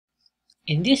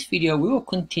In this video, we will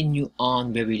continue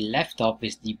on where we left off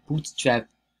with the Bootstrap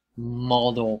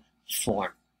modal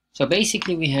form. So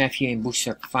basically we have here in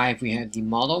Bootstrap 5, we have the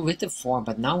model with the form,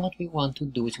 but now what we want to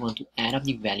do is we want to add up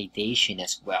the validation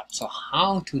as well. So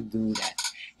how to do that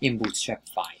in Bootstrap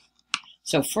 5?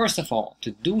 So first of all, to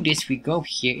do this, we go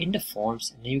here in the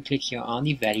forms and then you click here on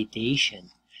the validation.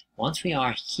 Once we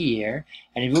are here,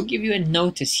 and it will give you a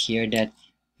notice here that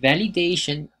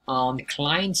validation on the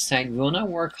client side will not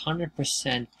work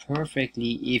 100%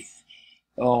 perfectly if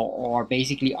or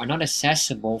basically are not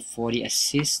accessible for the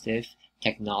assistive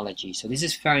technology. So this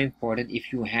is very important.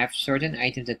 If you have certain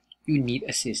items that you need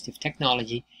assistive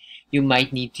technology, you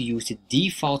might need to use the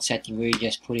default setting where you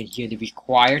just put in here the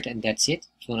required and that's it.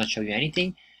 It will not show you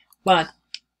anything. But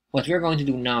what we're going to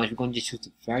do now is we're going to just use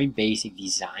the very basic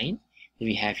design that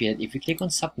we have here. If we click on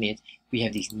submit, we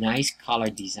have these nice color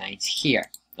designs here.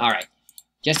 Alright,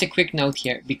 just a quick note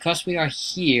here, because we are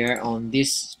here on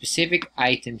this specific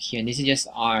item here, and this is just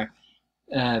our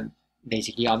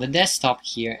basically on the desktop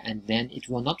here, and then it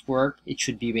will not work. It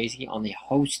should be basically on a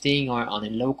hosting or on a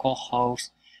local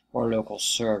host or local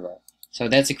server. So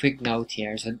that's a quick note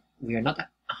here. So we are not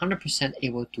 100%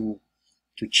 able to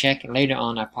check. Later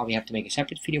on I probably have to make a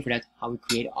separate video for that, how we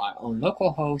create our own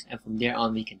local host, and from there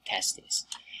on we can test this.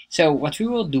 So what we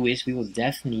will do is we will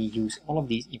definitely use all of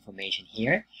these information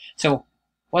here. So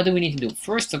what do we need to do?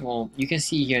 First of all, you can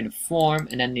see here the form,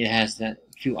 and then it has the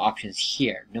few options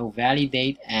here. No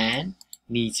validate and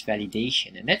needs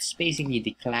validation. And that's basically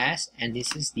the class, and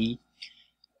this is the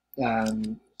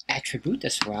attribute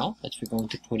as well that we're going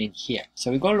to put in here.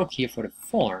 So we're going to look here for the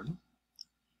form.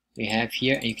 We have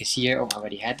here, and you can see here, oh, I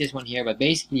already had this one here, but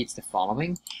basically it's the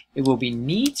following. It will be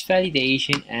needs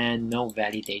validation and no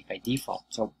validate by default.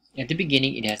 So at the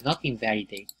beginning, it has not been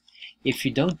validated. If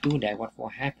you don't do that, what will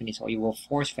happen is, or you will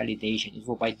force validation, it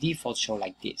will by default show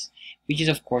like this, which is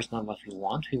of course not what we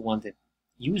want. We want the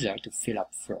user to fill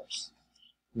up first.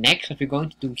 Next, what we're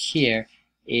going to do here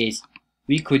is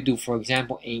we could do, for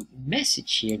example, a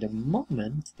message here the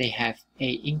moment they have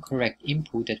a incorrect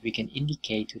input that we can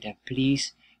indicate to them,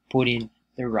 please put in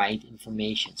the right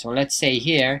information. So let's say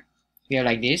here, we are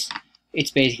like this.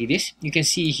 It's basically this. You can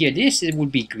see here, this it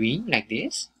would be green like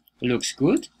this. It looks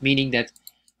good, meaning that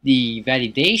the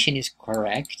validation is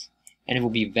correct and it will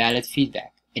be valid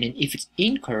feedback. And then if it's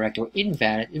incorrect or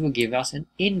invalid, it will give us an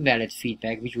invalid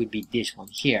feedback, which would be this one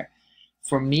here.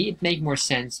 For me, it makes more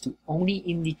sense to only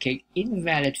indicate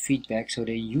invalid feedback so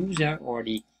the user or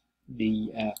the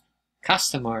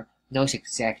customer knows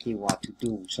exactly what to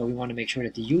do. So we want to make sure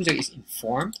that the user is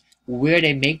informed where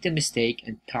they make the mistake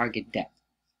and target that.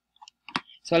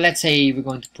 So let's say we're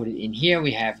going to put it in here.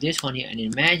 We have this one here, and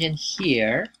imagine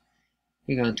here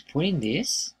we're going to put in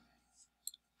this.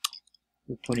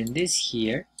 We put in this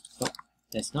here. Oh,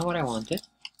 that's not what I wanted.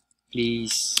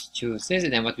 Please choose this,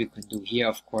 and then what we can do here,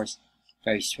 of course,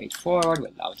 very straightforward.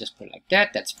 Well, I'll just put it like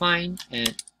that. That's fine.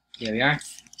 And there we are.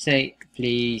 Say,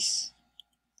 please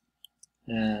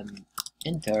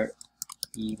enter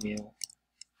email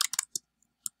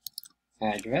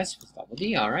address with double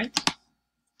D. All right.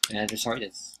 Sorry,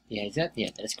 that's that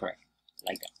is correct,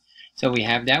 like that. So we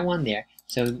have that one there.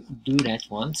 So do that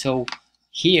one. So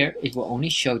here it will only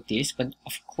show this, but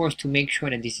of course to make sure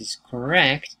that this is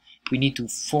correct, we need to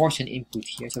force an input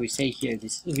here. So we say here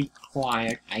this is a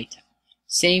required item.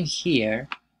 Same here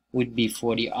would be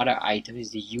for the other item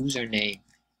is the username.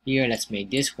 Here let's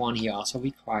make this one here also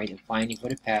required, and finally for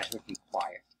the password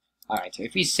required. Alright, so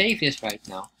if we save this right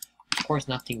now, of course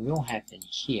nothing will happen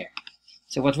here.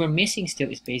 So what we're missing still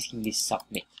is basically this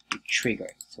submit, the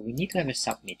trigger. So we need to have a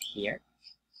submit here.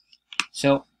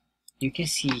 So you can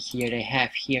see here they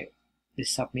have here the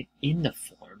submit in the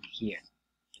form here.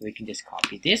 So we can just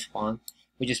copy this one,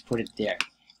 we just put it there.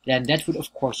 Then that would,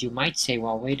 of course, you might say,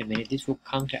 well, wait a minute, this will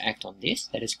counteract on this.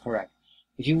 That is correct.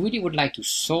 If you really would like to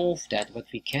solve that, what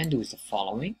we can do is the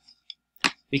following.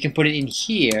 We can put it in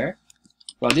here.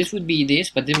 Well, this would be this,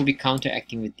 but this will be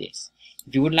counteracting with this.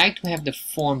 If you would like to have the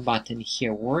form button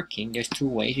here working, there's two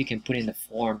ways. We can put in the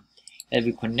form that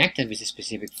we connected with a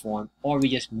specific form, or we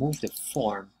just move the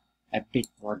form a bit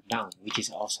more down, which is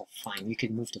also fine. We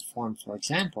could move the form, for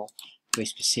example, to a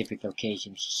specific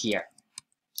location here.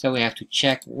 So we have to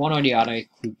check one or the other. It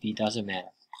could be, doesn't matter.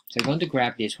 So I'm going to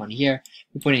grab this one here.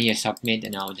 We put in here submit,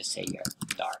 and I'll just say here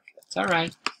dark. That's all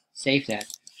right. Save that.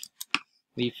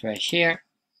 Refresh here,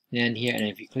 and then here, and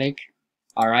if you click,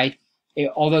 all right.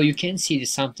 Although you can see that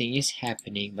something is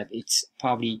happening, but it's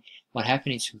probably what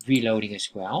happened is reloading as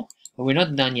well. But we're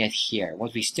not done yet here.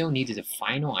 What we still need is the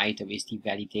final item is the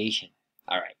validation.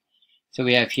 All right. So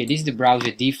we have here, this is the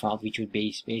browser default, which would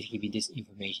basically be this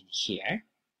information here.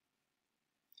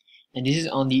 And this is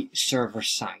on the server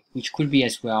side, which could be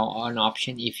as well an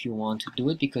option if you want to do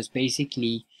it, because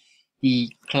basically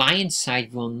the client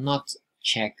side will not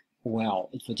check well.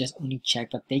 It will just only check,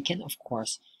 but they can of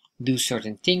course do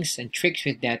certain things and tricks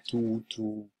with that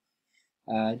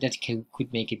that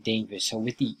could make it dangerous. So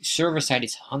with the server side,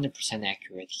 it's 100%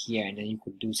 accurate here, and then you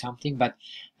could do something, but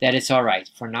that is all right.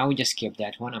 For now, we just skip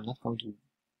that one. I'm not going to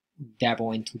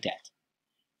dabble into that.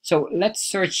 So let's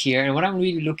search here, and what I'm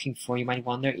really looking for, you might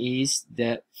wonder, is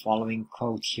the following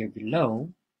code here below.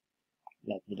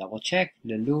 Let me double check.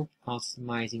 The loop,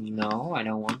 customizing, no, I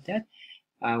don't want that.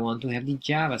 I want to have the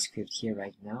JavaScript here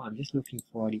right now. I'm just looking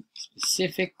for the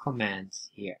specific commands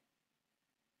here.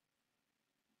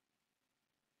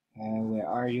 Where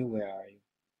are you? Where are you?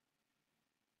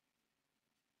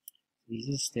 This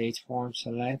is state form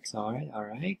select. Alright,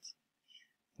 alright.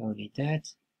 Don't need that.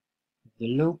 The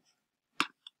loop.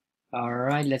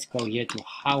 Alright, let's go here to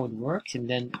how it works, and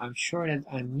then I'm sure that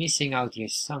I'm missing out here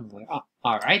somewhere. Oh,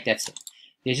 alright, that's it.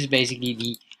 This is basically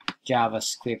the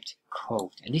JavaScript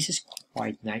code, and this is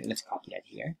quite nice. Let's copy that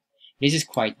here. This is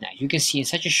quite nice. You can see in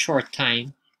such a short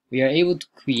time we are able to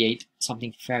create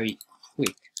something very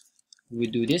quick. We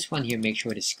will do this one here, make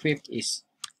sure the script is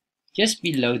just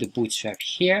below the Bootstrap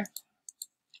here.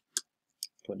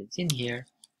 Put it in here,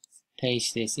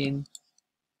 paste this in,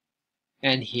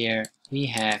 and here we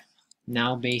have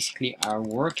now basically our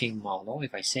working model.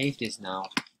 If I save this now,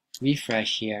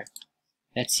 refresh here,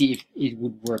 let's see if it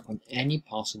would work on any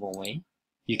possible way.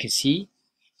 You can see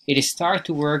it is start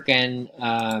to work, and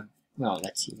well,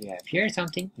 let's see, we have here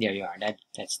something. There you are.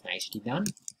 That's nicely done.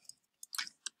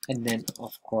 And then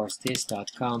of course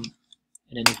this.com,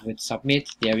 and then it would submit.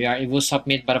 There we are. It will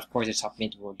submit, but of course the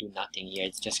submit will do nothing here.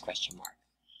 It's just question mark.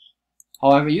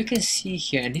 However, you can see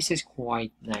here, and this is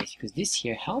quite nice because this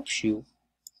here helps you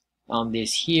on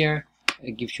this here.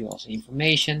 It gives you also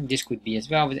information. This could be as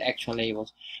well with extra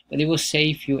labels, but it will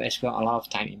save you as well a lot of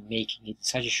time in making it in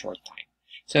such a short time.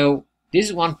 So this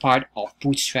is one part of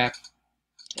Bootstrap,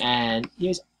 and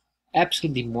there's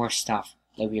absolutely more stuff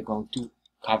that we are going to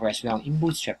cover as well in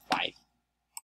Bootstrap 5.